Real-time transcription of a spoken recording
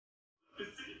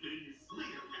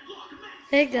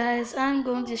Hey guys, I'm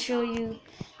going to show you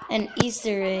an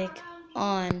Easter egg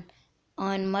on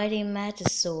Mighty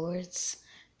Magisowrds,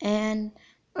 and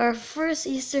our first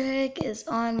Easter egg is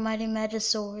on Mighty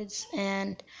Magisowrds,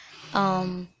 and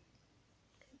um,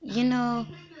 you know,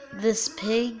 this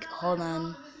pig. Hold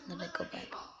on, let me go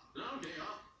back.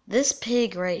 This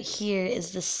pig right here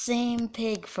is the same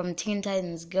pig from Teen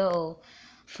Titans Go,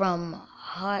 from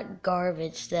hot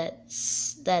garbage that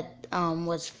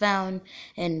was found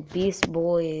in Beast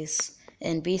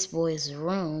Boy's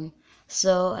room.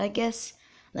 So I guess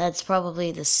that's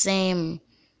probably the same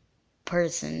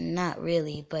person. Not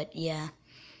really, but yeah.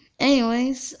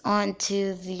 Anyways, on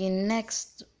to the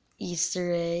next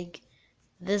Easter egg.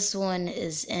 This one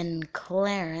is in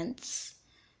Clarence.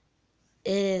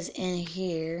 It is in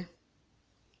here.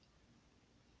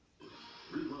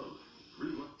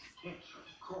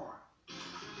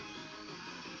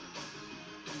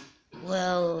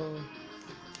 Well,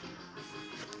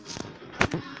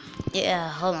 yeah,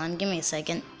 hold on, give me a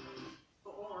second.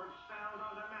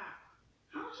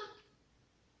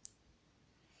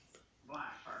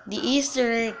 The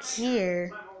Easter egg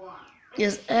here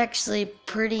is actually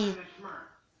pretty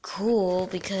cool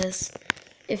because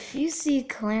if you see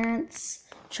Clarence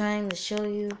trying to show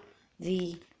you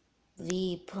the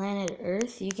planet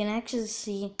Earth, you can actually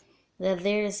see that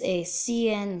there's a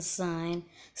CN sign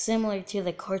similar to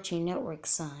the Cartoon Network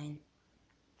sign,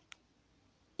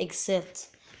 except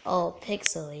all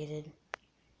pixelated.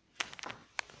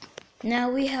 Now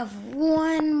we have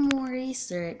one more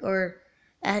Easter egg, or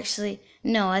actually,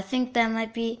 no, I think that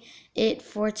might be it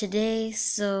for today.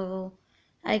 So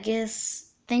I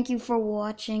guess thank you for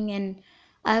watching, and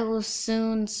I will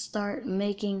soon start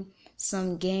making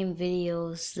some game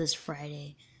videos this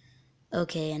Friday.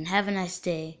 Okay, and have a nice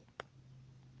day.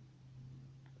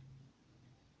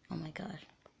 Oh my god.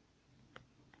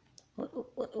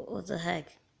 What the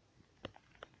heck?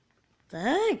 The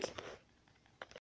heck?